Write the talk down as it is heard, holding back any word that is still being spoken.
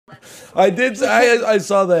I did. I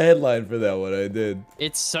saw the headline for that one. I did.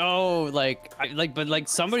 It's so but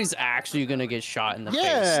somebody's actually gonna get shot in the face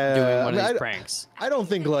Yeah, doing one of these pranks. I don't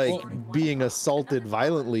think like being assaulted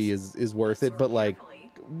violently is worth it, but like,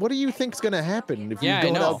 what do you think's gonna happen if you're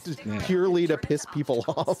going out purely to piss people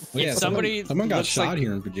off? Well, yeah, someone got shot like,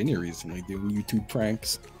 here in Virginia recently doing YouTube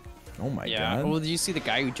pranks. Oh my yeah. god! Well, did you see the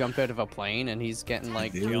guy who jumped out of a plane and he's getting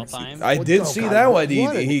like jail time? I did see that one.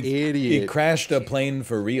 He He crashed a plane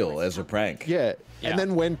for real as a prank. Yeah, and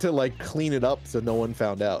then went to like clean it up so no one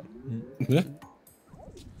found out.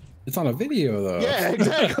 It's on a video though. Yeah,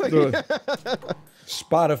 exactly.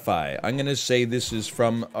 Spotify. I'm gonna say this is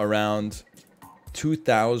from around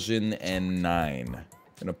 2009.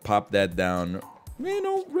 Gonna pop that down,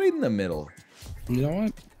 right in the middle. You know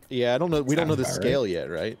what? Yeah, I don't know. We don't know the scale yet,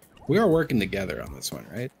 right? We are working together on this one,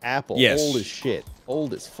 right? Apple, yes. Old as shit.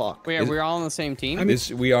 Old as fuck. Wait, we're all on the same team? I mean,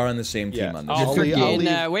 we are on the same team on this. Oh, wait,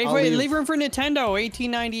 leave room for Nintendo.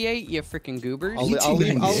 1898, you freaking goobers. I'll leave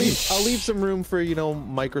some room for,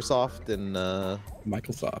 Microsoft and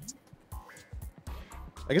Microsoft.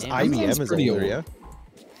 I guess IBM is older, yeah.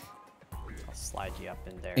 I'll slide you up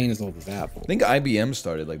in there. Ain't as old as Apple. I think IBM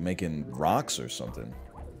started like making rocks or something.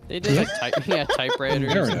 They did like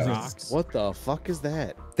typewriters and rocks. What the fuck is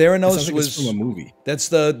that? Theranos was from a movie. That's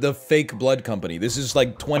the fake blood company. This is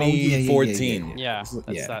like 2014. Yeah,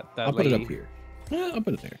 that's that I'll put it up here. Yeah, I'll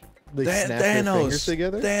put it there. They snap their fingers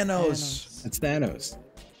together? Thanos. It's Thanos.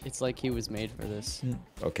 It's like he was made for this.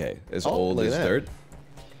 Okay, as old as dirt.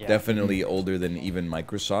 Yeah. Definitely older than even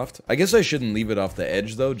Microsoft. I guess I shouldn't leave it off the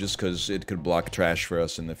edge though, just because it could block trash for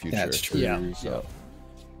us in the future. That's true. Yeah. So.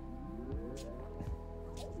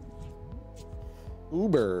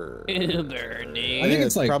 Uber. Dude. I think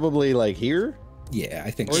it's like probably like here. Yeah,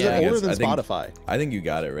 I think Or so. is it older than I think- Spotify? I think you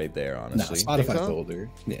got it right there, No, honestly. Spotify's Think so? older.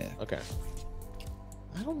 Yeah. Okay.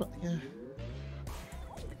 I don't know. Yeah.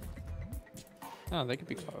 Oh, they could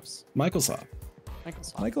be close. Microsoft.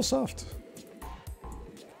 Microsoft.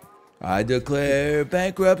 I declare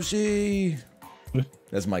bankruptcy.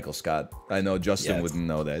 That's Michael Scott. I know Justin wouldn't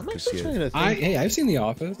know that. I'm 'cause actually he- trying to think. I've seen The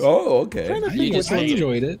Office. Oh, okay. Trying to I think which one-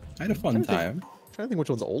 enjoyed it. I had a fun time. trying to think which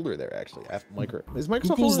one's older there actually. Is Microsoft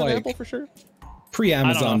Google's older than like- Apple for sure? I don't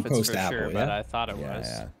Pre-Amazon, know if it's for post-Apple. sure, Yeah. but I thought it Yeah, was.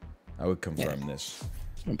 yeah. I would confirm this.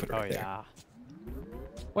 I'm gonna put it Oh right there. yeah.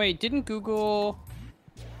 Wait, didn't Google?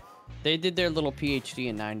 They did their little PhD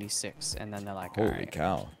in '96, and then they're like, all Holy right.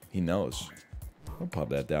 cow. He knows. I'll pop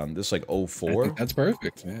that down. This is like I 04. think that's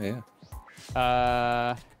perfect. Yeah.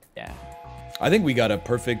 Yeah. I think we got a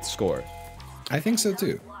perfect score. I think so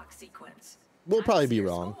too. We'll probably be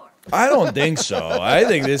wrong. I don't think so. I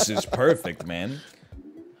think this is perfect, man.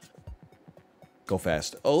 Go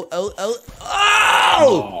fast. Oh!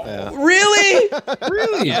 Really?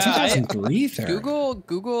 Really? Yeah, 2003 there.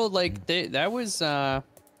 Google, like that was that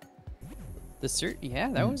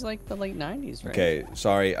was like the late '90s, right? Okay,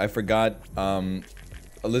 sorry, I forgot.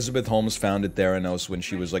 Elizabeth Holmes founded Theranos when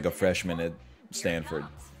she was like a freshman at Stanford.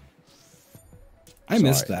 I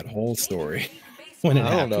missed that whole story when it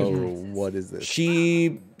I don't happened. know what is this.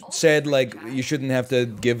 She said like you shouldn't have to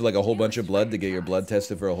give like a whole bunch of blood to get your blood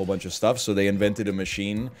tested for a whole bunch of stuff, so they invented a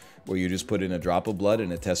machine where you just put in a drop of blood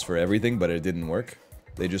and it tests for everything, but it didn't work.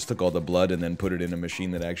 They just took all the blood and then put it in a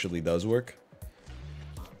machine that actually does work.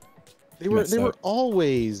 They were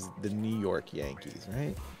always the New York Yankees,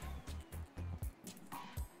 right?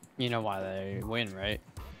 You know why they win, right?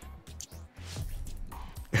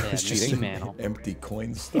 It's just Mickey an Mantle. empty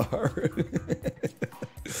coin star.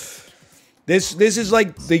 This is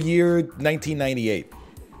like the year 1998.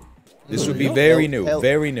 This would be very new,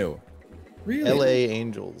 very new. Really? L.A.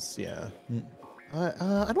 Angels, yeah.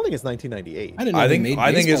 I don't think it's 1998. I didn't know I they think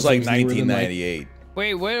made it's baseball like teams newer than, 1998.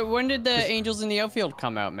 Wait, when did the Angels in the Outfield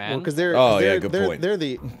come out, man? Because they're good they're, point. they're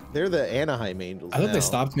the Anaheim Angels. I thought now. they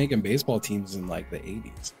stopped making baseball teams in like the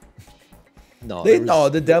 80s. No,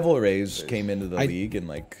 The Devil Rays came into the league in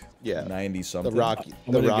like 90 something. the Rockies.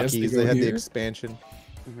 I'm The gonna guess Rockies. they They go had the here. expansion.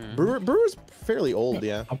 Brewers fairly old,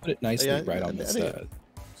 yeah. I'll put it nicely Yeah, right I on this. think-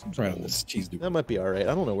 Right on this cheese doodle. That might be all right.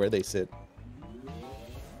 I don't know where they sit.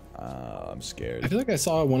 I'm I scared. feel like I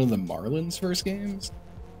saw one of the Marlins' first games.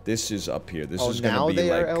 This is up here. This Oh, is gonna now be they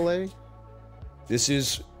like. are L.A. This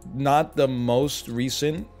is not the most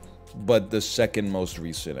recent, but the second most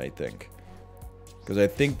recent, I think. Because I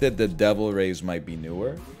think that the Devil Rays might be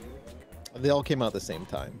newer. They all came out at the same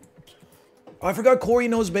time. Oh, I forgot Corey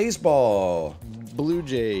knows baseball. Blue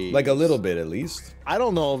Jays. Like a little bit, at least. I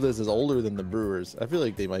don't know if this is older than the Brewers. I feel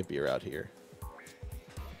like they might be around here.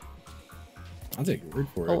 I'll take your word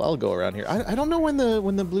for it. I'll go around here. I don't know when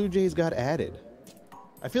the Blue Jays got added.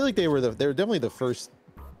 I feel like they were definitely the first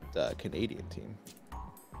Canadian team?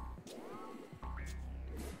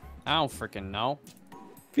 I don't freaking know. I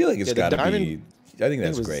feel like it's Yeah, the gotta be. Diamond- I think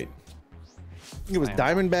that's was- great. It was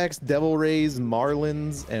Diamondbacks, Devil Rays,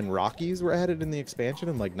 Marlins, and Rockies were added in the expansion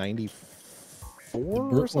in like '94 or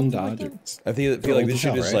Brooklyn something like that. Dodgers. I feel They're like old this as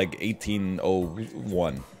shit hell, is right? like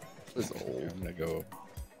 1801. It was old. I'm gonna go.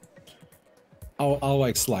 I'll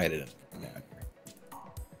like slide it in. Yeah.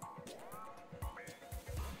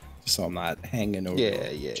 So I'm not hanging over. Yeah.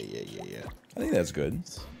 I think that's good.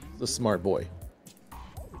 The smart boy.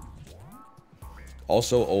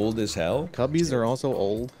 Also old as hell. Cubbies are also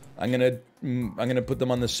old. I'm gonna put them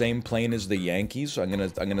on the same plane as the Yankees. I'm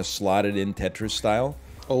gonna slot it in Tetris style.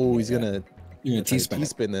 Oh, he's gonna You're gonna T-spin it.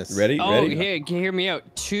 T-spin this. Ready? Oh, Ready? hear me out.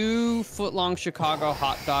 2 foot-long Chicago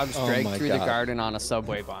hot dogs Oh dragged my through the God. garden on a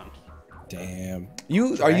subway bun. Damn. Are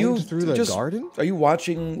you Dragged through the just, garden? Are you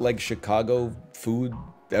watching like Chicago food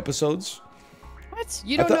episodes? What?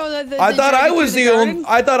 You don't know that? I they thought drag I through was the garden? only.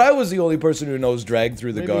 I thought I was the only person who knows drag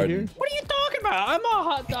through the Maybe garden. here. What are you talking about? I'm a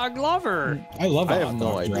hot dog lover. I love I a have hot no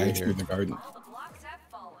dog idea dragged here. through the garden.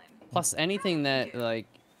 Plus anything that like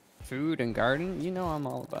food and garden, you know I'm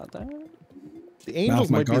all about that. The Angels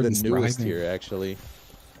my might be the garden's newest thriving. here, actually.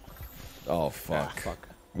 Oh fuck. Fuck.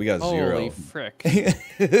 We got 0. Holy frick. We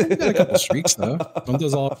got a couple streaks though. Don't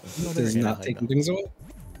those all? Does Yeah, not I taking know. things away?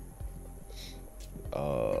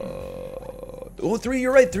 Oh, 3.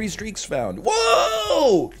 You're right. 3 streaks found.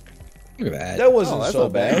 Whoa! Look at that. That wasn't that's so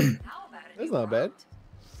not bad. bad. That's not bad.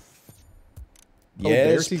 Yes, oh,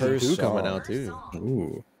 Bear Season per 2 coming song. out too.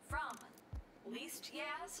 Ooh. From least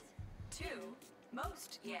Yaz to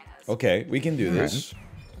most Yaz. Okay, we can do this.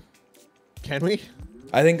 Can we?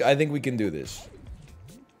 I think we can do this.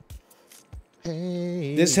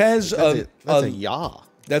 Hey. This has That's a a yah.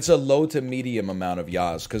 that's a low to medium amount of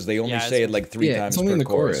yas because they only Yeah, say it's- it like 3 Yeah, times it's only per in the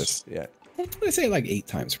chorus. chorus. Yeah. I say like 8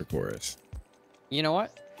 times per chorus. You know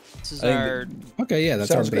what? This is I think our, Okay, yeah, that's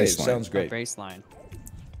Sounds our great. baseline. Sounds our great. baseline.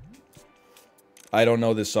 I don't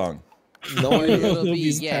know this song. No You idea. little bee,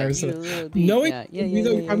 These yeah, pairs you are- little bee, Knowing- yeah, you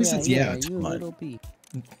know, probably says yeah, you come on. little bee.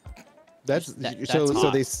 That's That's so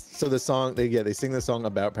hot. the song they sing the song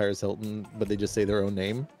about Paris Hilton, but they just say their own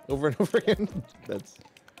name over and over again. That's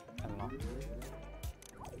I don't know.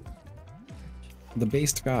 The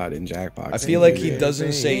based god in Jackbox. I feel like he Baby,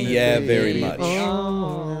 doesn't say baby, yeah very baby. much.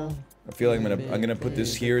 Oh, I feel like I'm gonna put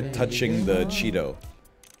this here touching the Cheeto.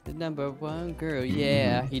 the #1 girl,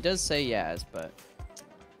 yeah. He does say yes, but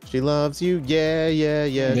she loves you, yeah.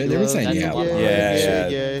 They were loves saying you, yeah.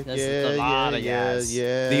 Yeah. That's a lot of yes.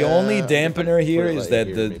 The only dampener here put it is like that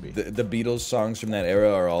here, the, maybe. the the Beatles songs from that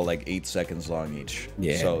era are all like 8 seconds long each.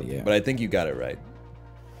 Yeah, So, yeah. but I think you got it right.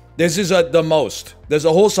 This is the most. There's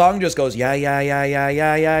a whole song just goes yeah.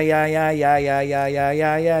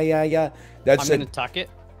 That's I'm gonna tuck it.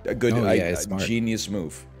 a good Oh, yeah, it's smart. genius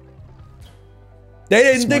move. They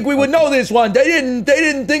didn't Smart think we would know this one. They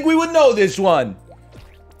didn't think we would know this one.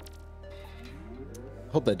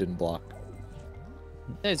 Hope that didn't block.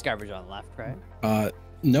 There's garbage on the left, right?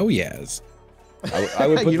 No yes. I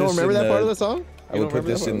would put You don't this remember in that part of the song? I You would don't put remember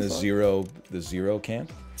that this part in of the song? zero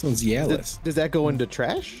camp. Sounds yeless. Does that go into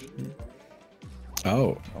trash?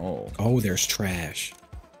 Oh. Oh, Oh, there's trash.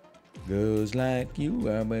 goes like you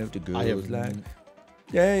are meant to go. I have like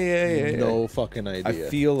yeah. No fucking idea. I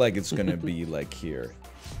feel like it's gonna be like here.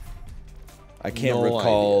 I can't No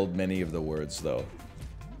recall idea. many of the words though.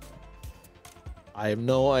 I have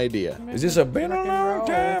no idea. Is this a been a long roll.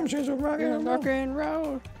 time since a rock and roll? Rock and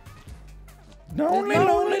roll.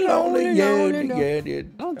 Lonely, yeah.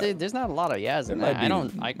 No, there's not a lot of yes It in might that. be, I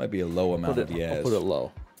don't. I might be a low amount Put it, of yes. I'll put it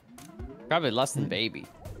low. probably less than baby.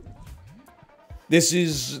 This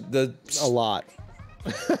is the. A lot.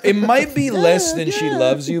 It might be less than she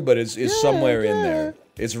loves you, but it's somewhere in there.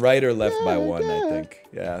 It's right or left by 1, I think.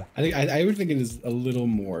 Yeah. I think I would think it is a little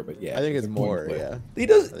more, but yeah. I think it's good point, more, but-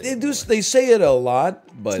 yeah. They say it a lot,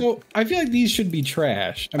 but So I feel like these should be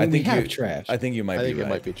trash. I mean, we have you, trash. I think you might I be think right. it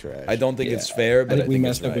might be trash. I don't think Yeah. it's fair, but I think, we it's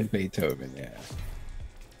messed up right. with Beethoven. Yeah.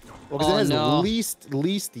 Well, 'cause Oh, it has no.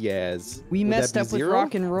 least Yaz. We Would messed that be up with 0?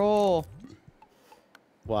 rock and roll.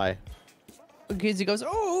 Why? Because he goes,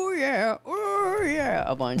 oh yeah,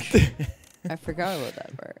 a bunch. I forgot about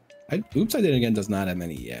that part. Oops, I Did It Again does not have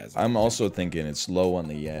many yes. I'm also thinking it's low on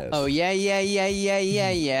the yes. Oh yeah.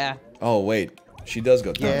 Oh wait, she does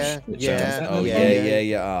go. Yeah, yeah. Oh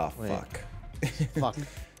yeah. Ah, Wait. fuck. Fuck.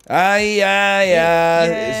 Yeah.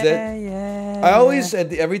 Is that? yeah. I always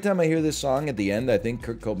every time I hear this song at the end, I think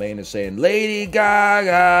Kurt Cobain is saying "Lady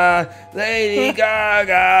Gaga, Lady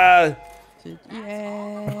Gaga."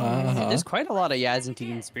 Yeah. There's quite a lot of Yaz in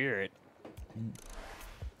Teen Spirit.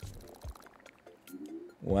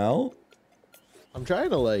 Well, I'm trying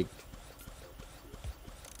to like.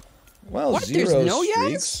 well, What? zero There's no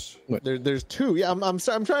streaks. There's two. Yeah, I'm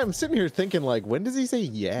trying. I'm sitting here thinking like, when does he say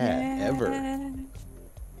yeah ever?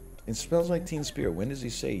 It smells like Teen Spirit. When does he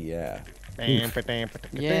say yeah? I mean, it's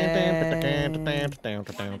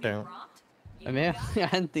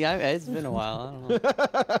been a while. I don't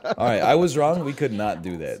know. All right, I was wrong. We could not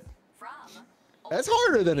do that. That's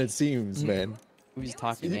harder than it seems, man. We just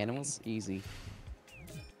talking animals, easy.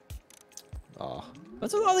 Oh,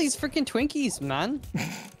 What's with all these freaking Twinkies, man?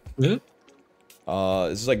 Yeah.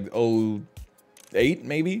 This is like 08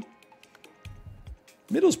 maybe.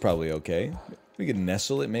 Middle's probably okay. We could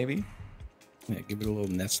nestle it maybe. Yeah, give it a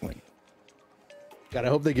little nestling. God, I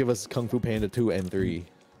hope they give us Kung Fu Panda 2 and 3.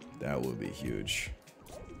 That would be huge.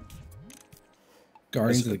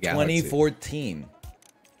 Guardians of the Galaxy. 2014.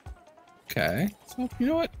 Okay. So you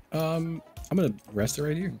know what? I'm gonna rest it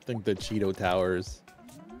right here. I think the Cheeto Towers.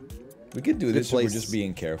 We could do this if we're place. just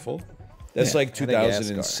being careful. That's Yeah, like Madagascar.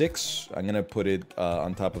 2006. I'm gonna put it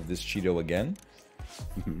on top of this Cheeto again.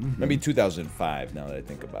 Maybe 2005 now that I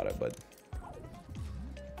think about it, but it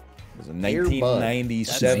was in That's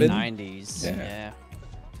 1997. 90s. Yeah. Yeah.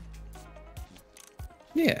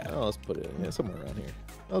 Yeah, Oh, let's put it somewhere around here.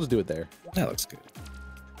 I'll just do it there. that looks good.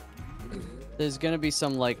 There's gonna be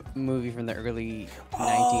some like movie from the early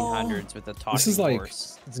 1900s with a talking This is like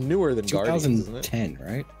horse. It's newer than Guardians, isn't it? 2010,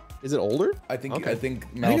 right? Is it older? I think Okay. I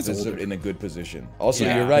think Mouth it's is older. in a good position. Also,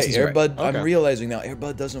 Yeah, you're right. this is right. Airbud. I'm Okay. realizing now.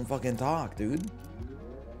 Airbud doesn't fucking talk, dude.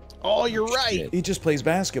 Oh, you're right. Shit. He just plays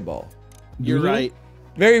basketball. You're Doolittle? right.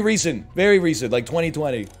 Very recent, like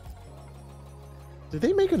 2020. Did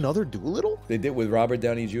they make another Doolittle? They did with Robert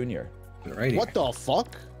Downey Jr. Right here. What the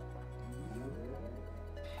fuck?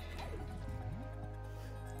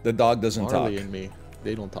 The dog doesn't Marley talk. and me,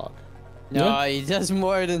 they don't talk. No, he does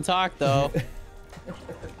more than talk though.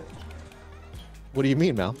 What do you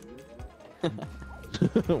mean, Mal?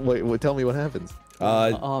 Wait, tell me what happens.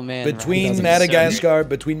 Oh man. Between Ryan.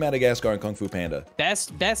 Madagascar and Kung Fu Panda.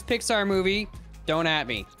 Best Pixar movie. Don't at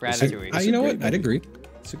me. Ratatouille. You know what? I'd agree.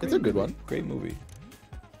 It's a good one. Great movie.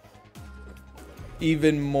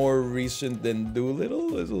 Even more recent than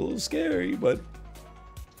Doolittle is a little scary, but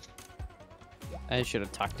I should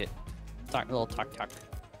have tucked it. Tuck, little tuck.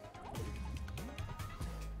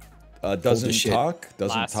 doesn't shit. talk.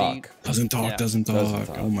 Doesn't Lassie. talk. Doesn't talk. Yeah. Doesn't talk. Doesn't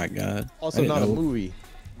talk. Oh my god. Also, I didn't not a know. movie. It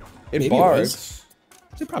Maybe it barks.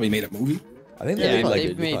 They probably made a movie. I think Yeah, they made like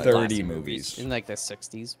they've made 30 Lassie movies. in like the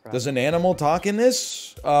 60s. Probably. Does an animal talk in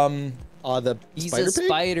this? The He's Spider a Pig?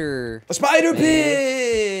 spider. A spider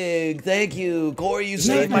pig. Thank you, Corey. You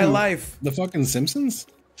Isn't saved that my from life. The fucking Simpsons?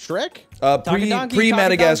 Shrek? Donkey, Pre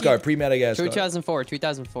Madagascar. Donkey. Pre Madagascar.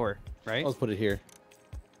 2004, right? Let's put it here.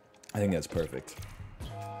 I think that's perfect.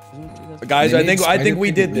 Guys, I think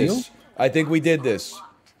we did this. I think we did this.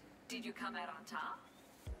 Did you come out on top?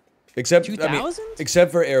 Except 2000s?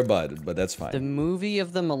 except for Airbud, but that's fine. The movie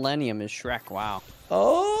of the millennium is Shrek. Wow.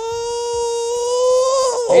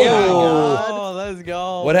 Oh. let's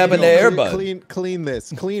go. What happened to Airbud? Clean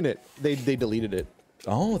this. Clean it. They deleted it.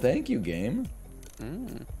 Oh, thank you, game.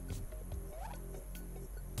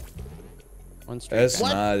 One straight. That's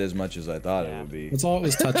back. not as much as I thought it would be. That's all it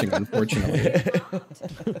was touching, unfortunately.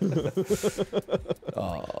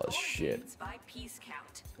 Oh shit. It's by piece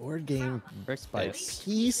count. Board game Rick's by pissed.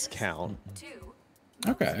 piece count. 2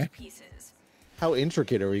 Okay. pieces. How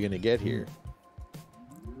intricate are we gonna get here?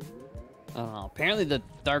 Apparently the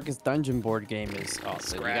Darkest Dungeon board game is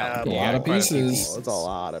awesome. A lot of pieces. Oh, it's a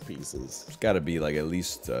lot of pieces. It's got to be like at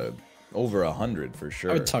least over 100 for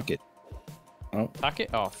sure. I would tuck it. Oh, Tuck it?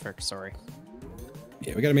 Oh, frick, sorry.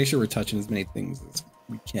 yeah, we gotta make sure we're touching as many things as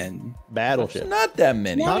we can. Battleship. Not that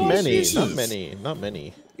many. Not Oh, many. Jesus. Not many. Not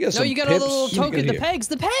many. You got No, some you got all the pips. little token, the here. pegs,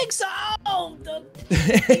 Oh!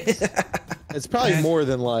 It's probably more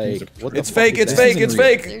than like. What the It's fuck fake. is It's that? fake. It's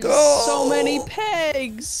fake. There's Oh. so many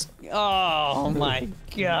pegs! Oh my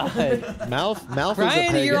god. Mouth is a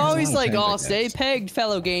Ryan, peg. you're always not a like, peg, oh, I stay guess. pegged,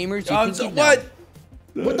 fellow gamers. You I'm think so, you know. what?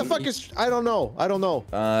 What the fuck is? I don't know. I don't know.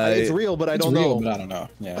 It's real, but I It's don't real, know. but I don't know.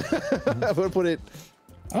 Yeah. I'm gonna put it.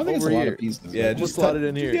 I don't think it's a Over lot here. of pieces. Yeah, We'll just slot it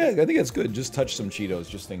in here. Yeah, I think it's good. Just touch some Cheetos,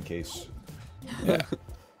 just in case. Yeah.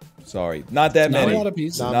 Sorry, not that Not many. a lot of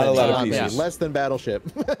pieces. Not a lot of many. pieces. Less than Battleship.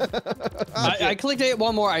 I clicked it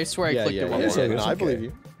one more. I swear I clicked it one more. yeah. No, It's I okay. believe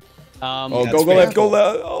you. Oh, That's go fair. left, go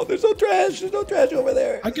left. Oh, there's no trash. There's no trash over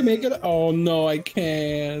there. I can make it. Oh no, I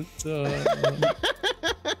can't.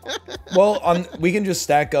 Well, we can just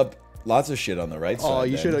stack up lots of shit on the right side. Oh,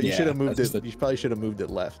 you then. should have. You Yeah, should have moved that's it. the- You probably should have moved it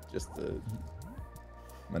left. Just to.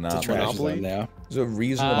 Monopoly. trash Monopoly? zone now. There's a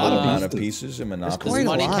reasonable lot of amount of pieces. pieces in quite Monopoly. a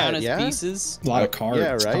Money lot, count as yeah? pieces? A lot of cards.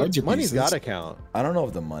 Yeah, right. Cards are Money's pieces. gotta count. I don't know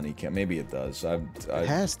if the money can. Maybe it does. It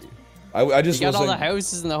has to. I just You got all the wasn't.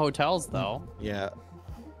 houses and the hotels, though. Yeah.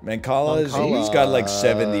 Mancala, Mancala, he's got like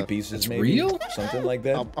 70 pieces, it's maybe. real? Something like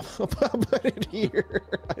that. I'll put it here.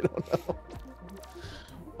 I don't know.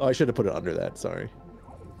 Oh, I should have put it under that. Sorry.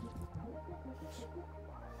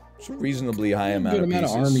 It's a reasonably high Good amount of amount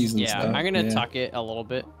pieces. of armies and Yeah, stuff. I'm gonna yeah. tuck it a little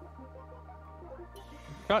bit.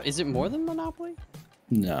 God, is it more than Monopoly?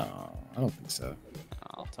 No, I don't think so.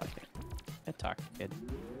 I'll tuck it. I tuck it.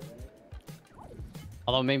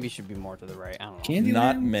 Although maybe it should be more to the right. I don't know. Candy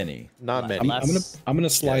Not Land? many. Not many. I'm gonna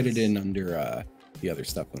slide Yes. it in under the other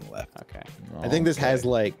stuff on the left. Okay. I think this has Okay.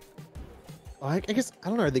 like. I guess I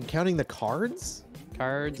don't know. Are they counting the cards?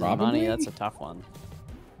 Cards and Probably. money, that's a tough one.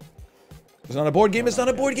 It's not a board game. It's not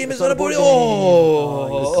a board game. It's not a board game.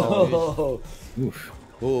 Oh, Oh. Oof.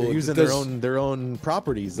 Oh, They're using their own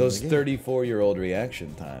properties. in Those the game. 34-year-old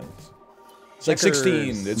reaction times. It's like Checkers.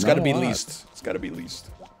 16. It's Not got to a be lot. least. It's got to be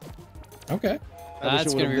least. Okay. I wish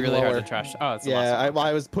That's it gonna would've be been really hard lower. to trash. Oh, it's Yeah, less.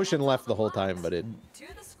 I was pushing left the whole time, but it To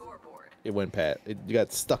the scoreboard. went pat. You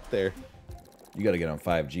got stuck there. You got to get on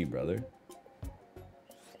 5G, brother.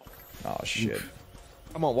 Oh shit.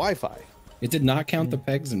 I'm on Wi-Fi. It did not count the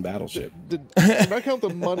pegs in Battleship. Did not count the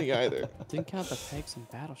money either. Didn't count the pegs in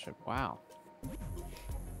Battleship. Wow.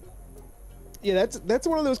 Yeah, that's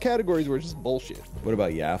one of those categories where it's just bullshit. What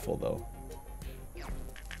about Yaffle though?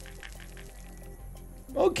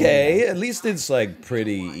 Okay, at least it's like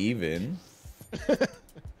pretty even.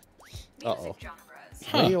 Uh-oh. Music genres.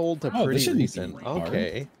 Pretty old to Oh, this pretty shouldn't be recent. hard.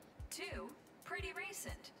 Okay. 2. Pretty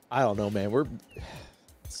recent. I don't know, man. We're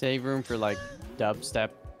Save room for like dubstep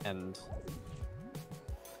and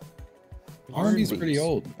R&B's pretty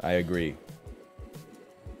old. I agree.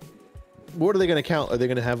 what are they gonna count? Are they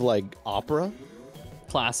gonna have like opera?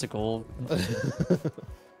 classical.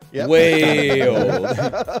 Yep. Way old.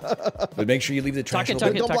 But make sure you leave the trash. Tuck it,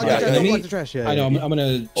 open. tuck Don't it, block tuck the it. trash. Let Don't me- block the trash. Yeah, I know. I'm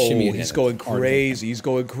gonna shimmy Oh, it he's in. going It's hard to crazy. He's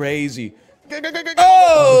going crazy. yeah.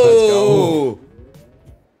 Oh!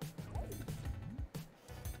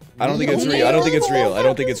 I don't think it's real. I don't think it's real. I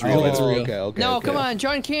don't think it's real. Oh, it's real. Okay, okay. No, okay. come on,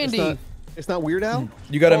 John Candy. It's not Weird Al?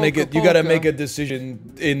 You gotta Polka, make it. You gotta polka. make a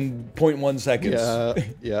decision in 0.1 seconds. Yeah,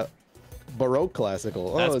 yeah. Baroque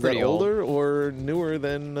classical. That's Oh, is that pretty old. older or newer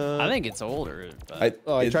than? I think it's older. But...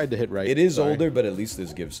 I it- tried to hit right. It is Sorry. older, but at least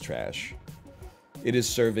this gives trash. It is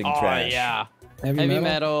serving Oh trash. yeah. Heavy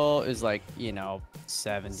metal is like, you know,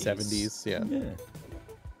 70s. 70s. Yeah.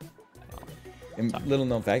 Yeah. Little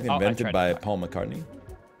known fact, Oh, I invented tried by to- Paul McCartney.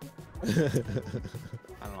 I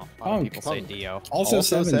don't know. A lot of people say Dio. Also,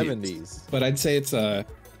 Also 70s. 70s. But I'd say it's oh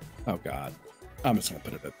god. I'm just gonna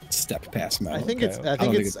put it a step past metal. I think Okay. it's. I don't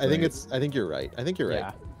think think it's. it's I think great. it's. I think you're right. I think you're right.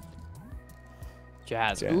 Yeah.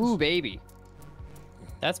 Jazz. Jazz. Ooh, baby.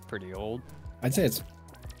 That's pretty old. I'd say it's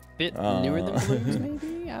Bit newer than blues,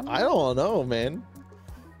 maybe? I don't know, man.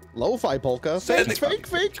 Lo-fi polka. Fake, fake,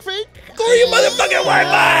 fake, fake. Go you motherfucking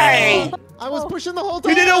Wi-Fi! I was pushing the whole time.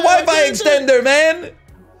 You need a Wi-Fi extender, man.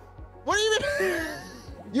 What do you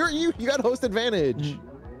mean? You got host advantage.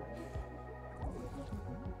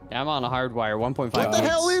 Yeah, I'm on a hard wire. 1.5. What the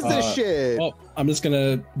hell is this shit? well, I'm just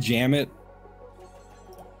gonna jam it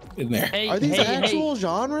in there. Hey, Are these hey, actual hey.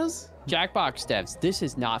 genres? Jackbox devs, this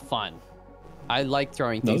is not fun. I like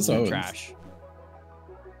throwing things Those in the owns. trash.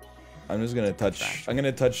 I'm just gonna touch. I'm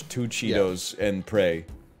gonna touch 2 Cheetos and pray.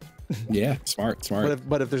 Yeah, smart.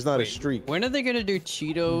 But if there's not a streak. When are they gonna do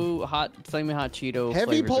Cheeto flaming hot Cheeto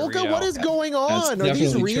Heavy flavored polka? Dorito? What is going That's on? Are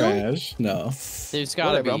these definitely real? trash. No. There's gotta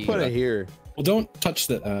Whatever. I'm be. putting it here. Well, don't touch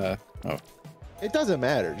the. Oh, It doesn't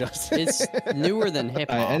matter, Justin. It's newer than hip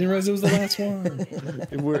I hop. didn't realize it was the last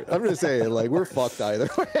one. I'm gonna say like we're fucked either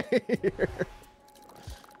way. Here.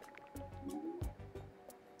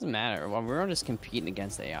 Doesn't matter. Well, we're all just competing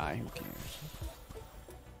against AI. Who cares?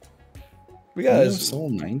 We got Neo a Soul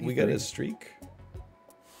 93. We got a streak.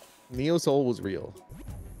 Neo Soul was real.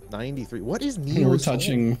 93. What is Neo We're Soul?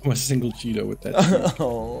 touching a single Cheeto with that.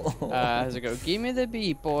 Oh. How's it go? Give me the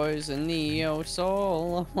beat, boys, and Neo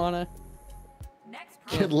Soul. I wanna. Next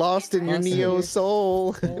Get lost in your Lost in Neo your-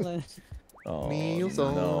 Soul. Oh, Neo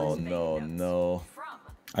Soul. no. from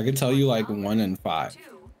I could tell you like 1 and 5. 2.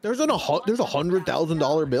 There's a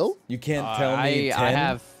 $100,000 bill. You can't tell me 10. I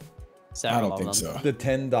have I several don't think of them. so. The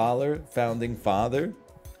 $10 founding father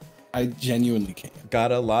I genuinely can't.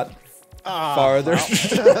 got a lot farther.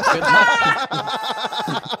 Good luck.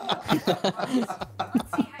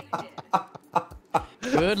 See how you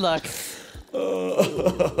did. Good luck. I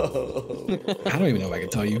don't even know if I can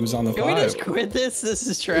tell you who's on the Can we 5. just quit this? This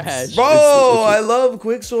is trash. Bro, I love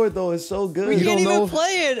Quicksort though. It's so good. We You can't don't even know-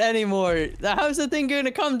 play it anymore. How's the thing going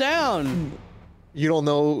to come down? You don't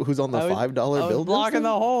know who's on the $5 I was bill? blocking the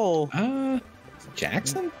hole.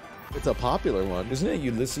 Jackson? It's a popular one. Isn't it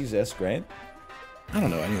Ulysses S. Grant? I don't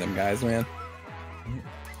know any of them guys, man.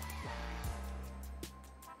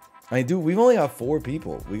 I do. We've only got 4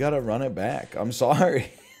 people. We gotta run it back. I'm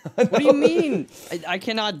sorry. What do you mean? I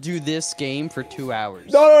cannot do this game for 2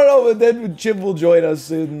 hours. No. But then Chip will join us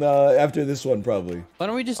in after this one probably. Why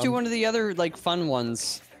don't we just do one of the other like fun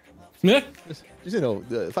ones? Yeah. Just, you know,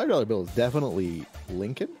 the $5 bill is definitely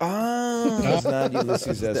Lincoln. Ah, it's not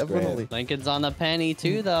Ulysses S. Definitely. Grant. Lincoln's on the penny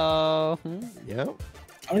too, though. Yeah.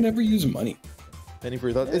 I would never use money. Penny for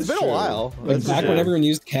your thoughts. It's That's been true. a while. Like That's back true. when everyone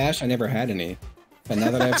used cash, I never had any. But now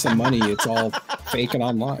that I have some money, it's all fake and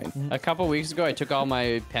online. A couple weeks ago, I took all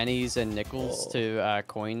my pennies and nickels to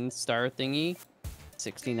Coinstar thingy.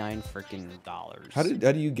 $69 freaking dollars. How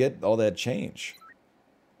do you get all that change?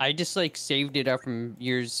 I just like saved it up from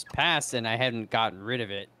years past, and I hadn't gotten rid of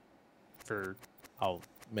it for a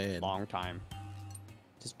Man. long time.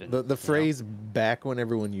 Just been The you know. phrase "back when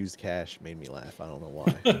everyone used cash" made me laugh. I don't know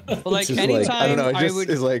why. Well, like It's just anytime I don't know. It I just would,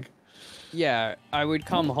 is like yeah, I would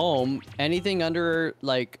come home. Anything under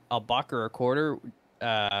like $1 or a quarter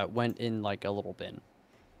went in like a little bin.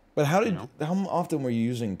 But how know? often were you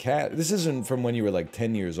using cash? This isn't from when you were like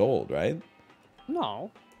 10 years old, right? No.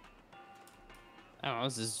 I don't know.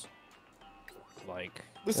 This is like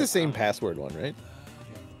this is the same password one, right?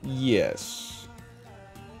 Yes.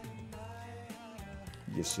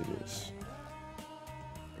 Yes, it is.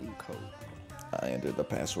 code. I entered the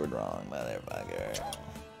password wrong, motherfucker.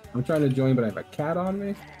 I'm trying to join, but I have a cat on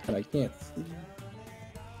me, and I can't see.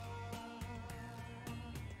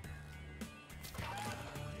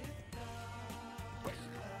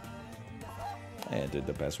 I entered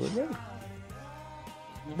the password right.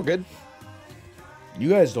 We're good. You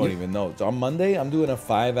guys don't even know. On Monday, I'm doing a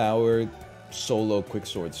 5-hour solo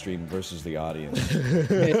quicksword stream versus the audience.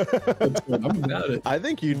 I'm about it. I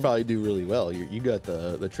think you'd probably do really well. You got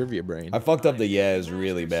the trivia brain. I fucked up the yes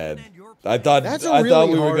really bad. I thought That's a I thought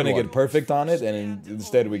really we were hard gonna one. get perfect on it, and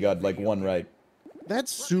instead we got like 1 right.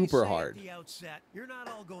 That's super hard. At the outset, you're not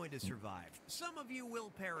all going to survive. Some of you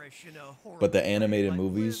will perish in a horrible But the way, animated but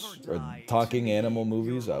movies live or or die talking to animal meet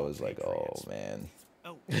movies, your I own was like, oh patriots. man.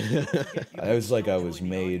 Oh, I was like I was join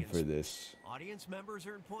the made audience. for this. Audience members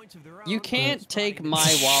earn points of their own. You can't It's take fine.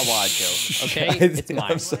 my Wawa joke, okay? It's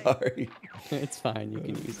mine. I'm sorry. It's fine. You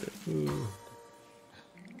can use it.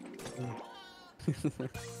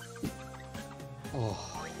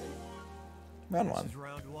 Round This one. is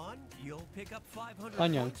round 1. You'll pick up 500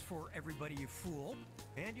 Onion. points for everybody you fool,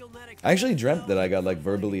 and you'll net I actually dreamt that I got like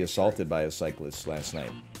verbally assaulted by a cyclist last night.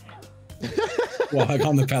 Well, like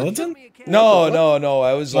on the Peloton? No.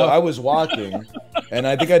 I was walking, and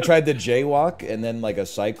I think I tried to jaywalk, and then like a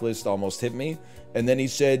cyclist almost hit me, and then he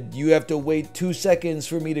said, "You have to wait 2 seconds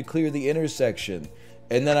for me to clear the intersection."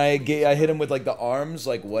 And then I hit him with like the arms,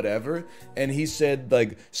 like whatever, and he said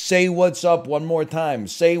like, "Say what's up one more time.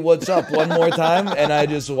 Say what's up one more time," and I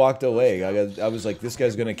just walked away. I was like, "This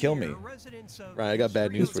guy's gonna kill me." Right, I got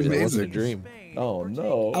bad news for you. It wasn't a dream. Oh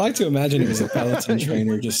no. I like to imagine it was a Peloton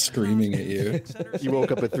trainer just screaming at you. You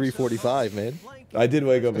woke up at 3:45, man. I did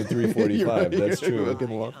wake up at 3:45. That's You're true. looking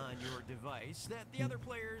long. on your device that the other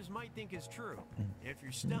players might think is true. If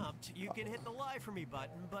you're stumped, you can hit the lie for me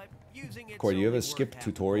button, but using it. Corey, do you have a skip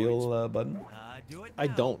tutorial button? Do it I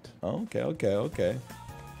now. don't. Oh, okay.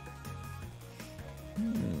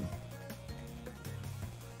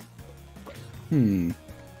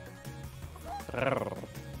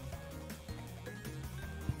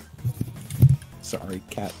 Sorry,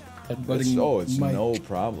 cat. It's Headbutting mic. no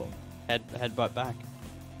problem. Headbutt back.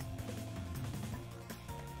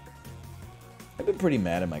 I've been pretty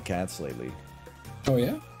mad at my cats lately. Oh,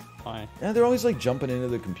 yeah? Fine. Yeah, they're always like jumping into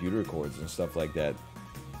the computer cords and stuff like that.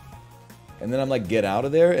 And then I'm like, get out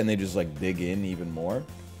of there, and they just like dig in even more.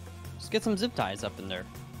 Just get some zip ties up in there.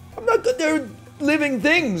 I'm not good. They're living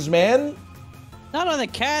things, man. Not on the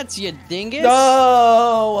cats, you dingus.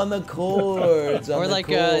 No, on the cords. Or on the like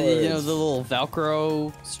you know, the cords. little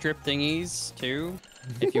Velcro strip thingies too,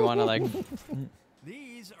 if you want to like.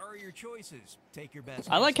 These are your choices. Take your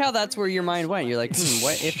best. I like how that's where your mind went. You're like,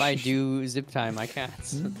 what if I do zip tie my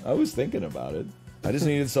cats? I was thinking about it. I just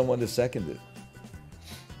needed someone to second it.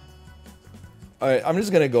 All right, I'm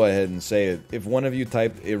just gonna go ahead and say it. If one of you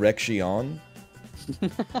typed erection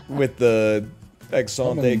with the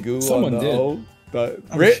accent aigu on someone the did. O,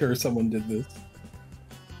 I'm sure someone did this.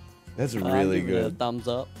 that's I'm really giving it a good. thumbs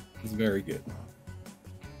up. It's very good.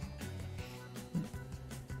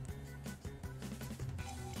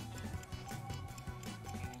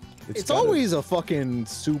 It's always a fucking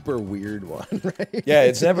super weird one, right? Yeah,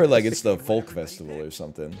 it's never like it's the folk festival or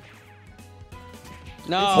something.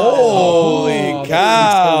 No. Holy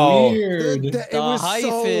cow! So weird. It was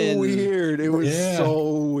so weird. It was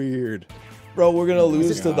so weird. Bro, we're gonna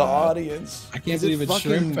lose to the audience. I can't believe it's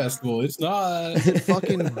Shrimp Festival. It's not. Is it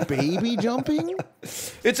fucking baby jumping?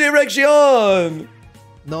 It's erection!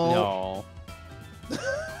 No. You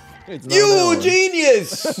It's not that one.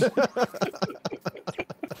 genius!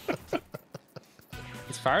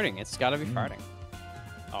 It's farting. It's gotta be farting.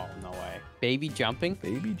 Oh, no way. Baby jumping?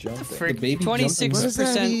 Baby jumping. Frick, baby jumping.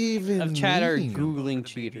 26% of chat are mean? Googling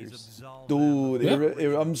cheaters. Dude,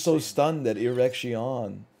 I'm so stunned at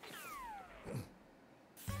erection.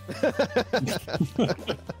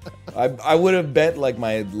 I would have bet like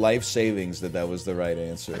my life savings that was the right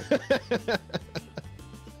answer.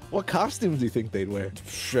 What costumes do you think they'd wear?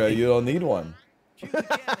 Sure, you don't need one. Choose a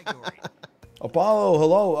category. Apollo,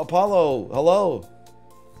 hello. Apollo, hello.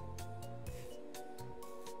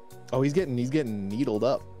 Oh, he's getting needled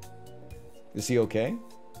up. Is he okay?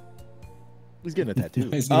 He's getting a tattoo.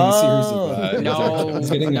 He's getting a series of, No, he's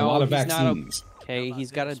getting a lot of he's not vaccines. okay.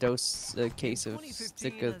 He's got a case of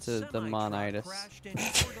sticker to the monitis.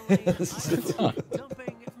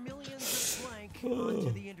 Dumping millions of blank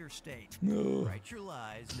onto the interstate. Write your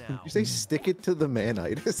lies now. You say stick it to the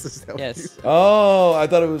manitis? Is that what you Yes. said? Oh, I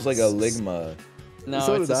thought it was like a ligma. No,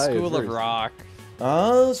 So it's did a I at School of first. Rock.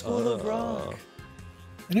 Oh, School of Rock.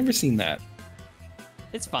 I've never seen that.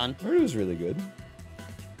 It's fun. I heard it was really good.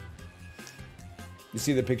 You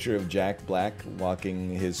see the picture of Jack Black walking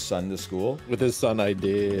his son to school? With his son, I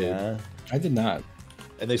did. Yeah. I did not.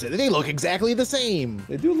 And they said they look exactly the same.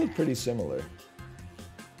 They do look pretty similar.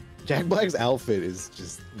 Jack Black's outfit is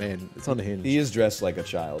just, man, it's unhinged. He is dressed like a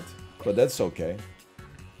child, but that's okay.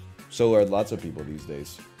 So are lots of people these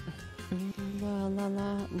days. La la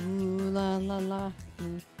la, ooh la la la.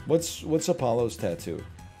 What's Apollo's tattoo?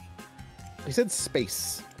 He said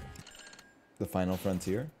space, The Final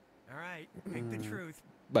Frontier? All right, pick the truth.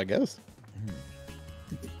 I guess.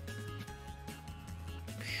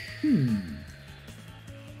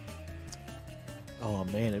 Oh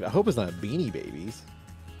man, I hope it's not Beanie Babies.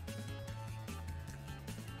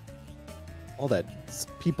 All that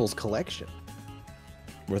people's collection.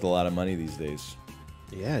 Worth a lot of money these days.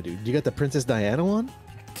 Yeah, dude. You got the Princess Diana one?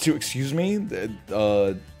 Excuse me?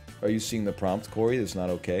 Are you seeing the prompt, Corey? That's not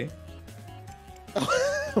okay.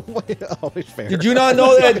 Wait, oh, fair. Did you not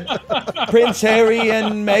know that Prince Harry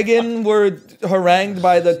and Meghan were harangued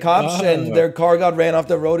by the cops and their car got ran off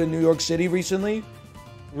the road in New York City recently?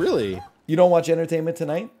 Really? You don't watch Entertainment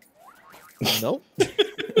Tonight? Nope.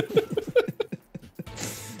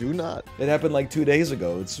 Do not. It happened like 2 days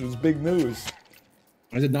ago. It was big news.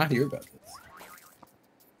 I did not hear about this.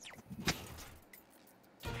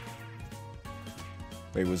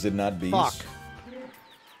 Wait, was it not bees? Fuck.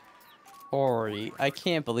 Ori, I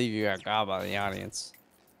can't believe you got by the audience.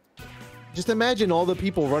 Just imagine all the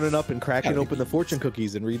people running up and cracking open the fortune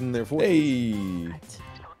cookies and reading their fortune. Hey.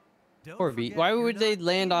 Don't Poor bee. forget Why your would they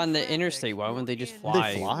land on the interstate? Why wouldn't they just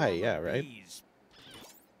fly? They fly, yeah, right? bees.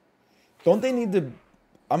 Don't they need to...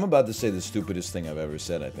 I'm about to say the stupidest thing I've ever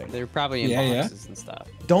said, I think. They're probably in Yeah. boxes and stuff.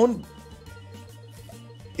 Don't...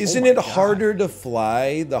 Isn't my it God. harder to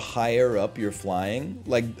fly the higher up you're flying?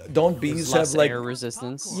 Like, don't bees There's have less like... air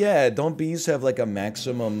resistance. Yeah, don't bees have like a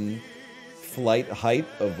maximum flight height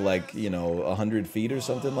of like, 100 feet or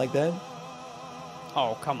something like that?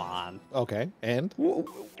 Oh, come on. Okay, and?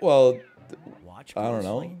 Well, Watch I don't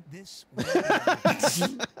closely. know. This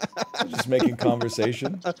just making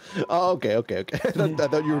conversation. Oh, okay. I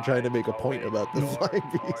thought you were trying to make a point about the flying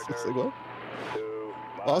bees. It's like, what?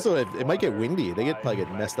 Also, it might get windy. They probably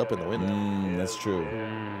get messed up in the wind. That's true.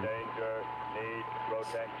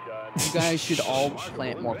 You guys should all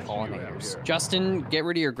plant more pollinators. Justin, get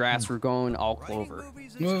rid of your grass. We're going all clover.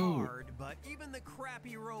 movies is Whoa. hard, but even the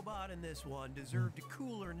crappy robot in this one deserved a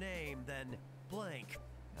cooler name than blank.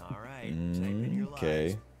 All right, type in your Okay.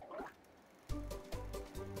 lies.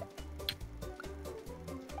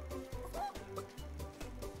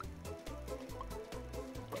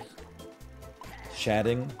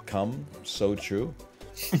 Chatting, come, so true.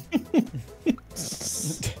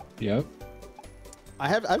 Yep.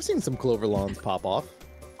 I've seen some clover lawns pop off.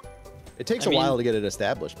 It takes I a mean- while to get it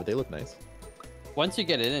established, but they look nice. Once you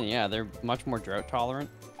get it in, yeah, they're much more drought tolerant.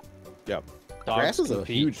 Yep. Dogs Grass is a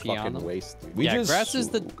can huge pee on fucking them. waste, dude. We Yeah, just- grass is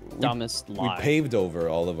the we- dumbest We lie. paved over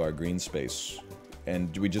all of our green space,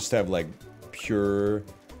 and we just have like pure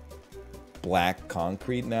black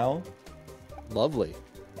concrete now. Lovely.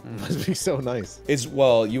 Must be so nice. It's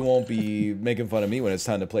well, you won't be making fun of me when it's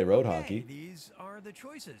time to play road Okay, hockey. these are the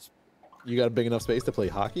choices. You got a big enough space to play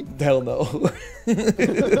hockey? Hell no.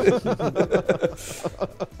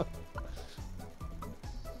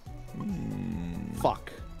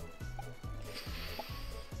 Fuck.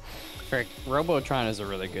 Frick, Robotron is a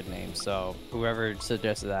really good name, so whoever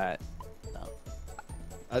suggested that. No.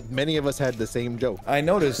 Many of us had the same joke. I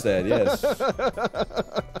noticed that. Yes.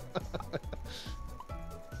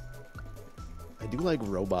 I do like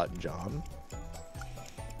Robot John.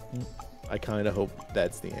 I kind of hope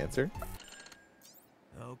that's the answer.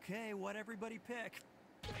 Okay, what everybody pick?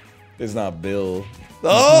 It's not Bill.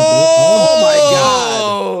 Oh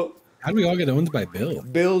How do we all get owned by Bill?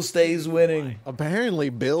 Bill stays winning. Apparently,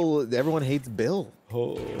 Bill. Everyone hates Bill.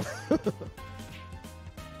 Oh.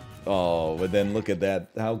 Oh, but then look at that.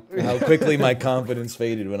 How quickly my confidence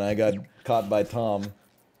faded when I got caught by Tom.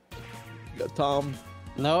 Got Tom.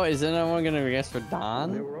 No, isn't anyone gonna guess for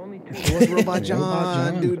Don? It was Robot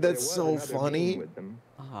John, dude. That's so funny.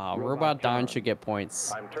 Robot Don should get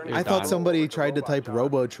points. I thought somebody tried to type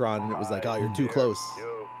Robotron and it was like, oh, you're too close.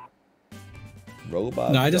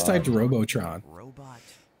 Robot. No, I just John. typed Robotron. Robot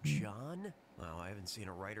John? Well, I haven't seen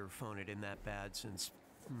a writer phone it in that bad since.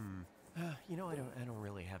 You know, I don't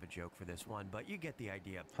really have a joke for this one, but you get the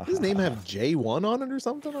idea. Does his name have J1 on it or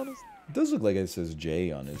something on his? It does look like it says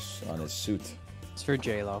J on his suit. It's for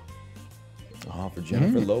J-Lo. Oh, for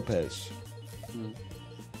Jennifer Lopez.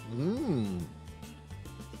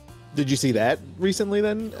 Did you see that recently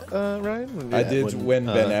then, Ryan? I did when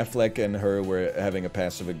Ben Affleck and her were having a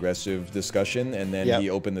passive-aggressive discussion, and then Yep. he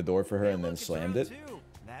opened the door for her and then slammed it.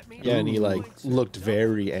 Yeah, and he like looked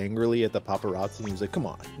very angrily at the paparazzi and he was like, come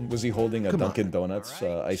on. Was he holding a Come on. Dunkin' Donuts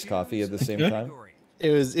iced coffee at the same time?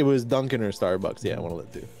 It was Dunkin' or Starbucks. Yeah, one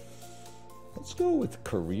of the two. Let's go with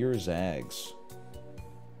career Zags.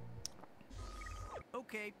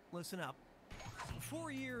 Okay, listen up.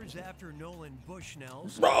 4 years after Nolan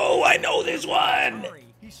Bushnell's. Bro, I know this one!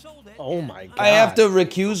 He sold it. Oh my god. I have to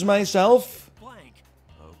recuse myself? Blank.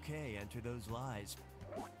 Okay, enter those lies.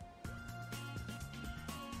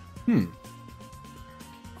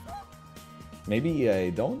 Maybe I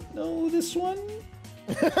don't know this one?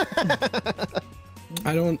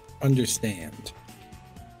 I don't understand.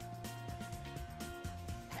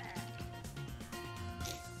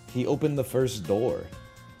 He opened the first door.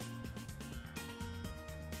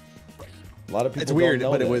 A lot of people It's weird, don't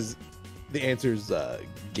know but that. it was the answer's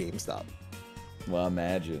GameStop. Well,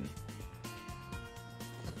 imagine.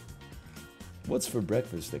 What's for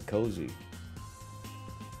breakfast at Cozy?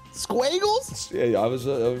 Squaggles? Yeah, I was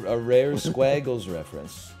a rare Squaggles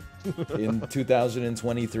reference in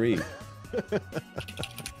 2023.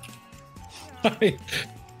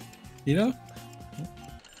 You know?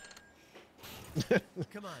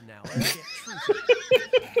 Come on now, let's get truthful.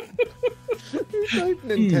 Type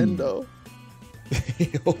Nintendo.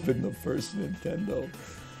 He opened the first Nintendo.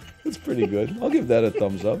 That's pretty good. I'll give that a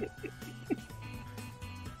thumbs up.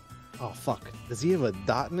 Oh fuck. Does he have a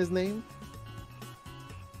dot in his name?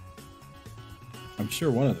 I'm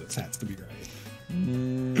sure one of those has to be right.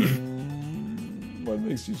 What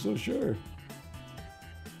makes you so sure?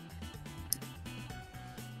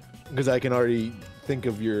 Because I can already think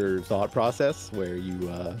of your thought process where you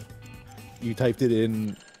typed it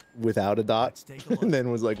in without a dot Let's take a look. and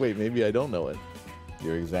then was like, wait, maybe I don't know it.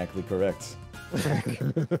 You're exactly correct.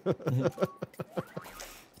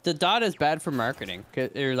 The dot is bad for marketing.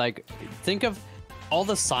 Or like, think of all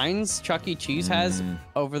the signs Chuck E. Cheese has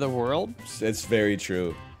over the world, It's very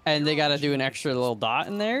true. and they got to do an extra little dot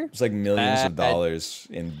in there. It's like millions of Bad. dollars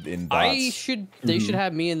in dots. They should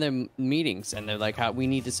have me in the meetings, and they're like, we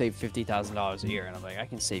need to save $50,000 a year, and I'm like, I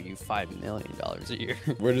can save you $5 million a year.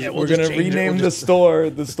 We're we'll gonna just change it. rename We'll the just- store.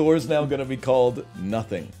 The store's now gonna be called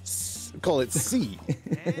Nothing. Call it C.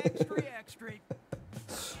 Extra, extra.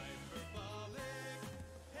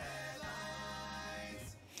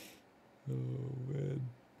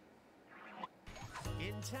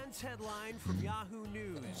 Intense headline from Yahoo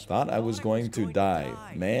News. Thought I was going to die.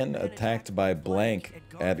 Man attacked by blank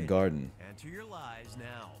at garden. Enter your lies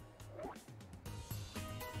now.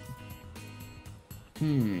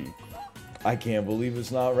 I can't believe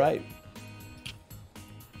it's not right.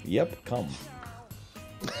 Yep, come.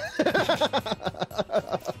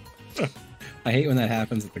 I hate when that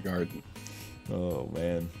happens at the garden. Oh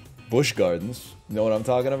man. Busch Gardens. You know what I'm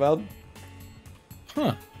talking about?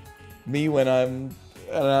 Huh. Me when I'm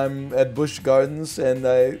at Busch Gardens and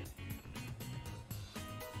I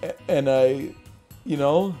you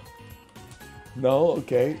know, no,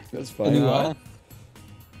 okay, that's fine. You what?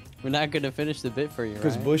 We're not gonna finish the bit for you,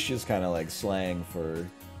 Because right? bush is kind of like slang for,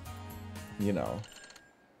 you know.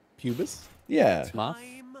 Pubis? Yeah. Muff?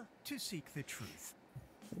 Time to seek the truth.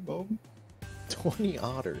 20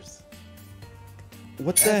 otters.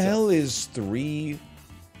 What the hell is 3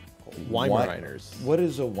 Weimaraners. What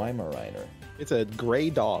is a Weimaraner? It's a gray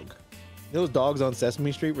dog. You know those dogs on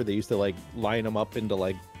Sesame Street where they used to like line them up into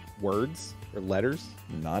like words or letters?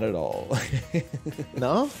 Not at all.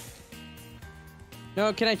 No?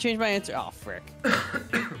 No, can I change my answer? Oh, frick.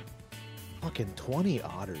 Fucking 20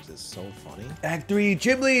 otters is so funny. Act 3,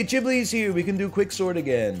 Chibley's here. We can do quicksword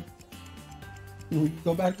again. We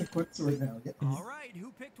go back to quicksword now. Yeah. All right,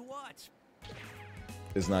 who picked what?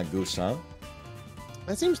 It's not Goose, huh?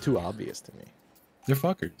 That seems too obvious to me. They're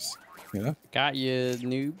fuckers. You know? Got you,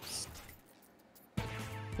 noobs.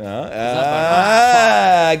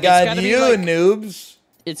 I got gotta be you, like- noobs.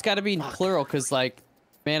 It's got to be plural, because, like,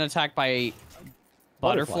 man attacked by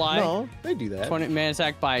butterfly. No, they do that. 20 man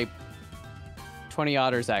attacked by 20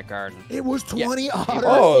 otters at garden. It was 20 otters.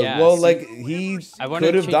 Oh, Yeah, well, see, like, he I wanted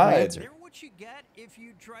could to have change my died. answer. They're what you get if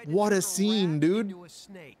you tried to What a turn scene, rat dude. into a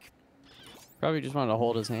snake. Probably just wanted to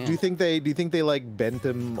hold his hand. Do you think they like bent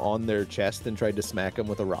him on their chest and tried to smack him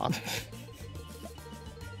with a rock?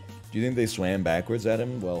 Do you think they swam backwards at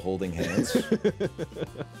him while holding hands?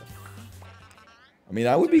 I mean,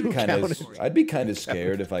 I would be kind of, counted? I'd be kind of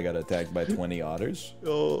scared if I got attacked by 20 otters.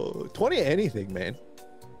 Oh, 20 anything, man.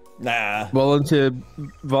 Nah, Volunteer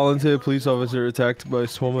police officer attacked by a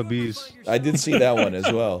swarm of bees. I did see that one as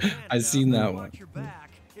well. I've seen that one. Watch your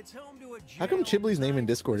back. It's home to a How come jail Chibley's name in with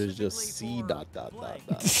Discord is specially just C formed dot dot dot blank.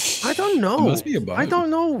 dot? I don't know. It must be a bug. I don't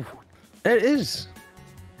know. It is.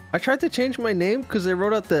 I tried to change my name because they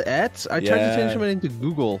wrote out the ats. I tried to change Yeah. my name to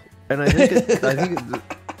Google, and I think I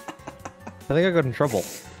think I got in trouble.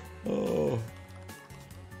 Oh.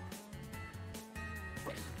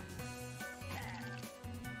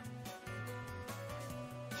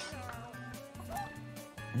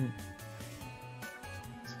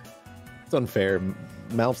 It's unfair.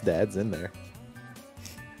 Malf's dad's in there.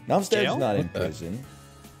 Malf's dad's Jail? not in What the- prison.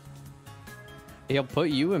 He'll put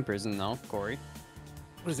you in prison, though, Corey.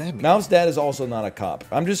 What does that mean? Malf's dad is also not a cop.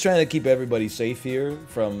 I'm just trying to keep everybody safe here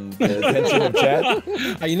from the attention of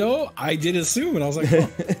chat. You know, I did assume, and I was like, oh.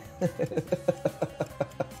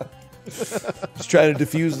 Just trying to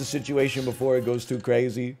diffuse the situation before it goes too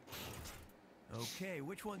crazy. Okay,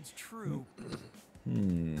 which one's true?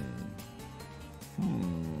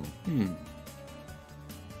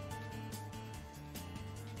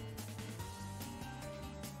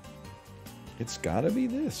 It's gotta be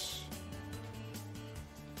this.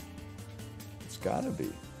 It's gotta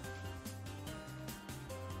be.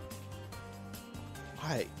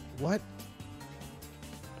 Why? What?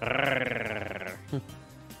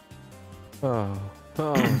 Oh.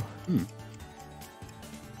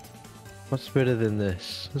 What's better than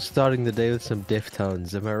this? Starting the day with some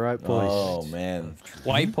Deftones, am I right, boys? Oh man.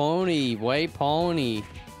 White pony, white pony.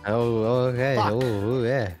 Oh, okay. Fuck. Oh,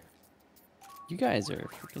 yeah. You guys are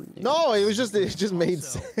freaking. No, it just made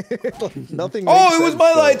sense. Like, nothing. Oh, makes it was sense,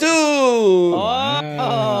 my though. lie too. Oh!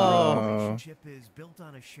 Wow. Relationship is built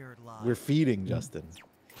on a shared lie. We're feeding Justin.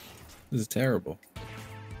 This is terrible.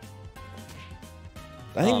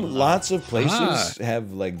 I think lots of places Ah.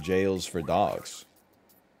 have like jails for dogs.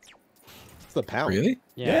 It's the pound. Really?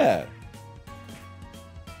 Yeah.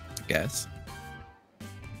 I guess.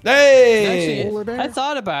 Hey. Polar Actually, bear? I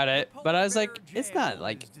thought about it, but I was like, it's not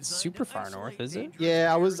like super far north, is it?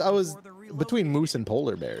 Yeah, I was between moose and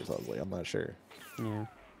polar bears. I was like, I'm not sure. Yeah.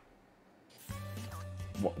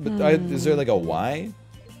 But is there like a why?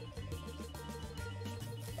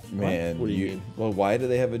 Man, What do you mean? Well, why do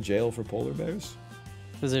they have a jail for polar bears?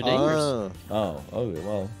 Because they're dangerous. Ah. Oh, okay,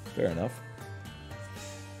 well, fair enough.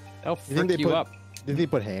 They'll You think frick they you put up. Did they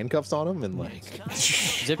put handcuffs on him and like?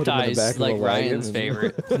 Zip put 'em in the ties, back of a like wagon Ryan's and-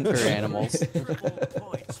 favorite for animals.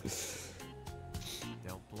 Points.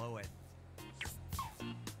 Don't blow it.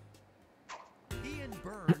 Ian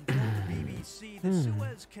Byrne told the BBC the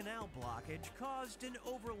Suez Canal blockage caused an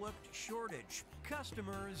overlooked shortage.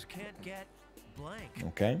 Customers can't get blank.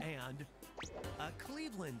 Okay. And a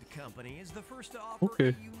Cleveland company is the first to offer Okay.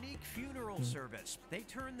 a unique funeral service. They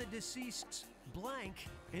turn the deceased's blank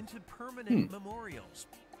into permanent memorials.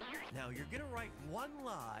 Now you're gonna write one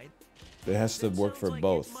line. It has to that work sounds for like it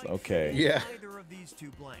both. might Okay. fit Yeah. Either of these two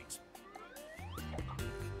blanks.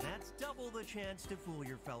 That's double the chance to fool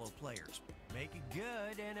your fellow players. Make it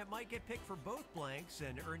good, and it might get picked for both blanks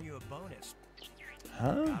and earn you a bonus.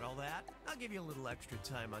 Huh? Got all that? I'll give you a little extra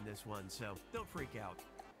time on this one, so don't freak out.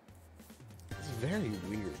 It's very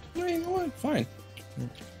weird. You know what? Fine.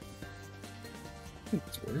 think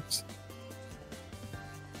this works.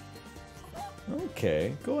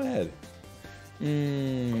 Okay, go ahead.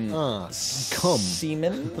 Come.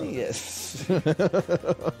 Semen? Yes.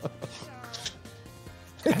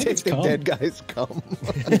 Take the cum. dead guy's cum.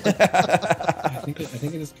 I think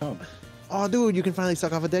it is cum. Oh, dude, you can finally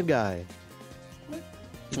suck off a dead guy.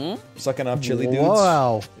 Sucking off chili dudes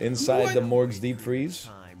Wow. inside the morgue's deep freeze.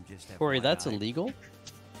 Corey, that's illegal.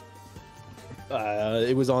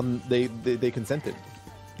 It was on. They consented.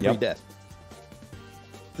 Yep. Pre-death.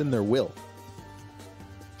 It's in their will.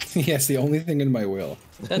 Yes, the only thing in my will.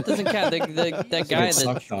 That doesn't count. That guy, Get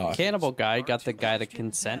sucked the off. cannibal guy, got the guy to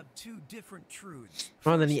consent. Two different truths.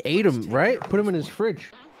 Oh, and then he ate him, right? Put him in his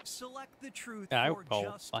fridge. Select the truth. Yeah, for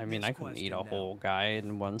just I mean, this I couldn't eat a question now. whole guy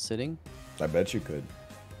in one sitting. I bet you could.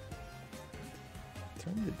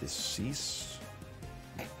 Turn the deceased.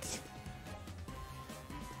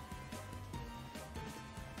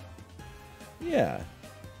 Yeah.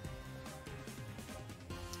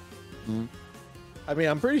 I mean,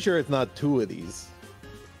 I'm pretty sure it's not two of these.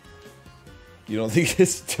 You don't think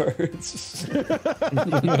it's turds?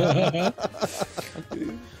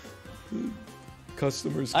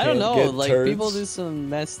 Customers I don't can't know. get Like turds. people do some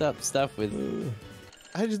messed up stuff with.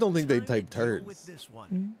 I just don't think they'd type Go turds. with this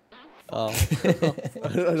one. Oh,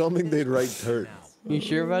 I don't think they'd write turds. you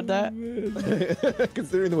sure about that?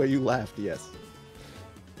 Considering the way you laughed, yes.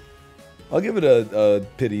 I'll give it a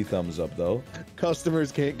pity thumbs up though.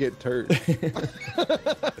 Customers can't get turds.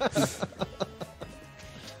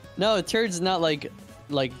 No, a turd's not like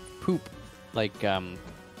poop. Like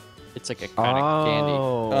it's like a kind of candy.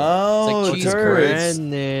 Oh, like cheese turds. Brand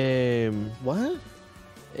name. What?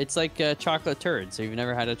 It's like a chocolate turd. So you've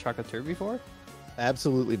never had a chocolate turd before?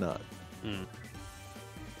 Absolutely not.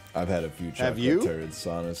 I've had a few chocolate Have you? turds,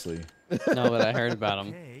 honestly. No, but I heard about them.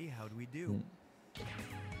 Okay, how do we do?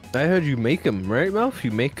 I heard you make them, right, Mouth?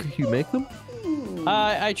 You make them?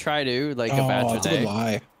 I try to like a Oh, batch a that's a day.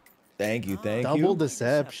 lie. Thank you, thank Double you.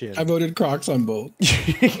 deception. I voted Crocs on both.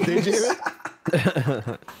 Did you?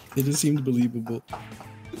 It just seemed believable.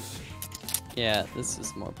 Yeah, this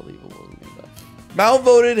is more believable to me. But Mal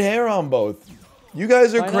voted hair on both. You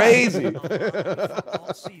guys are Why not? crazy.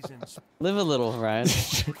 All seasons. live a little, Ryan.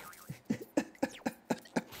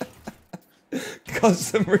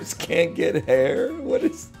 Customers can't get hair. What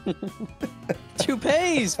is?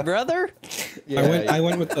 Toupees, brother. Yeah, I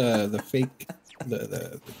went with the fake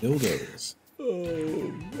the dildos.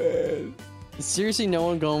 Oh man, Seriously, no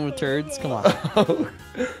one going with turds? Come on.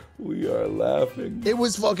 we are laughing. It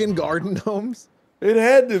was fucking garden gnomes. It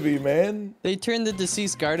had to be, man. They turned the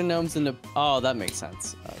deceased garden gnomes into. Oh, that makes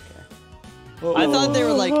sense. Okay. I thought they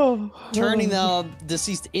were like turning the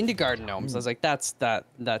deceased into garden gnomes. I was like, that's. Mouth,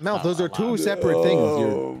 not those are two allowed. separate things.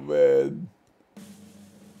 Oh man.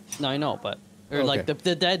 No, I know, but or like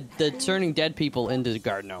Okay. the turning dead people into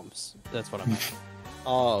garden gnomes. That's what I meant.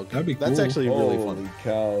 Oh, That'd be that's cool. actually really Holy funny.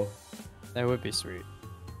 cow. That would be sweet.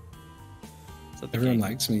 Is that the Everyone game?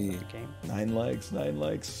 likes me. The game? 9 likes, 9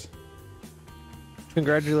 likes.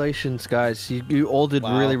 Congratulations, guys. You all did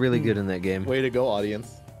Wow. really, really good in that game. Way to go,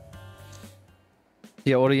 audience.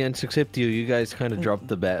 Yeah, audience, except you. You guys kind of dropped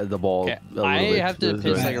the ball. Okay, a little I bit. have to There's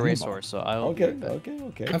piss a- like a racehorse, so I'll. Okay,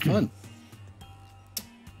 okay. Have fun.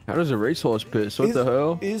 How does a racehorse piss? What the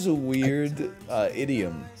hell? Is a weird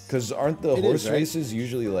idiom, because aren't the It horse is, right? races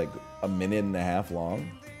usually like a minute and a half long?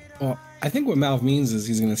 Well, I think what Malv means is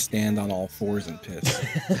he's gonna stand on all fours and piss.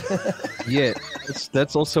 Yeah,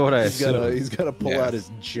 that's also what I He's gotta, assumed. he's gotta pull Yeah. out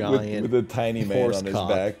his giant. With a tiny man horse on his cock.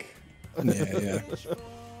 back. Yeah.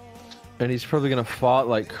 And he's probably gonna fart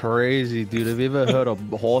like crazy, dude. Have you ever heard a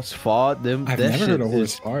horse fart? Them, I've that never shit heard a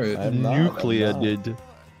horse is fart. I've not, nuclear, I've not. dude.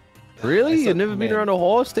 Really? That's You've a- never been man. around a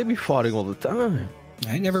horse? They be farting all the time.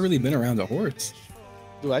 I ain't never really been around a horse.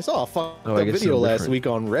 Dude, I saw a fucked Oh, I up guess video they're last different. week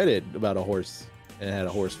on Reddit about a horse, and it had a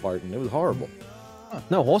horse fart, and it was horrible.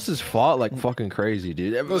 No, horses fart like fucking crazy,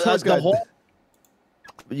 dude. Those The horse got, whole- horse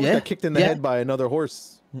yeah, got kicked in the yeah. head by another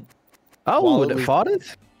horse Oh, while when it it was-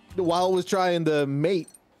 farted? while it was trying to mate.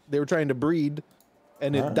 They were trying to breed,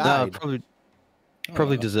 and it Huh? No, died.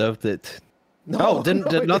 probably deserved it. No, Oh,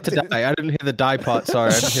 didn't no, it not to didn't. die. I didn't hear the die part.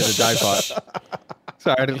 Sorry, I didn't hear the die part.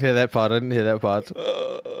 Sorry, I didn't hear that part. I didn't hear that part.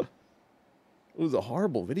 It was a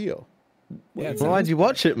horrible video. Yeah, it Why'd sounds- you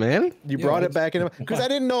watch it, man? You Yeah, brought it it's- back in because I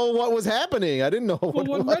didn't know what was happening. I didn't know Well, what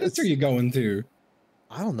what it was. Reddit are you going to?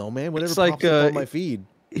 I don't know, man. Whatever It's like, pops up on my feed.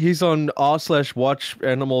 He's on r/watch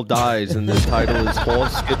animal dies, and the title is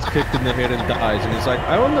horse gets kicked in the head and dies, and he's like,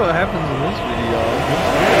 I wonder what happens in this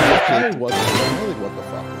video. What the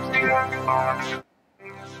fuck?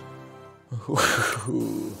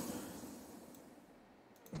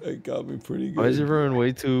 It got me pretty good. Why is everyone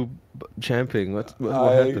way too champing? What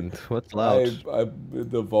happened? What's loud?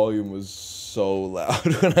 The volume was so loud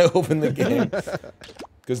when I opened the game.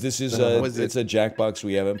 Because this is it's a Jackbox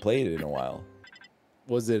we haven't played in a while.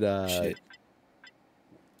 Was it Shit.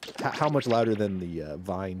 how much louder than the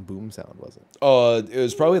Vine boom sound was it? It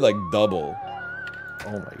was probably like double.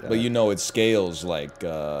 Oh my god. But you know it scales like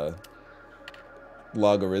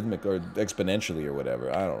logarithmic or exponentially or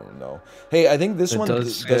whatever. I don't know. Hey, I think this one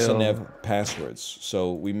doesn't have passwords,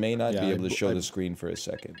 so we may not be able to show the screen for a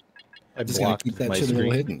second. I Just gotta blocked keep that my shit a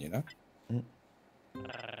little screen. hidden, you know?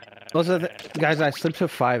 Also, guys, I slept for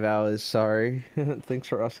 5 hours. Sorry. Thanks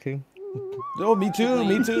for asking. Oh, me too.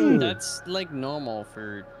 Me too. That's like normal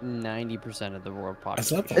for 90% of the world I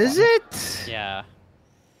population. slept a lot. Is it? Yeah.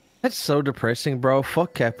 That's so depressing, bro.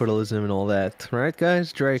 Fuck capitalism and all that, right,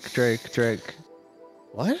 guys? Drake.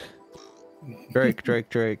 What?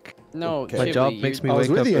 Drake. No, Okay. My Chibli, job makes me I was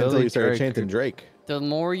wake with up you until early. you started Drake. chanting Drake. The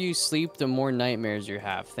more you sleep, the more nightmares you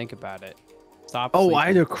have. Think about it. Stop. Oh, sleeping. I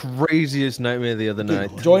had the craziest nightmare the other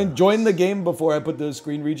night. Join the game before I put the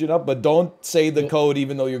screen region up, but don't say the code,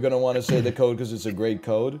 even though you're gonna want to say the code because it's a great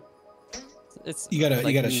code. It's You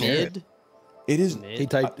gotta share it. mid. It is. Mid. He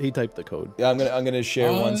typed the code. Yeah, I'm gonna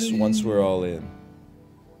share once we're all in.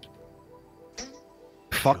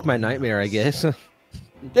 Fuck my nightmare, I guess.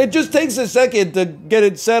 It just takes a second to get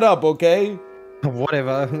it set up, okay?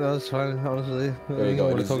 Whatever. That's fine, honestly. There you go.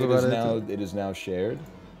 Wanna talk about it? It is now shared.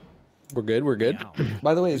 We're good. We're good.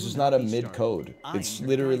 By the way, this is not a mid code. It's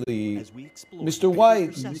literally Mr.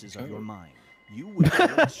 White.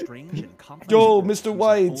 Yo, Mr.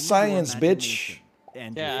 White, science, bitch.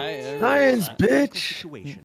 Yeah, Science, bitch.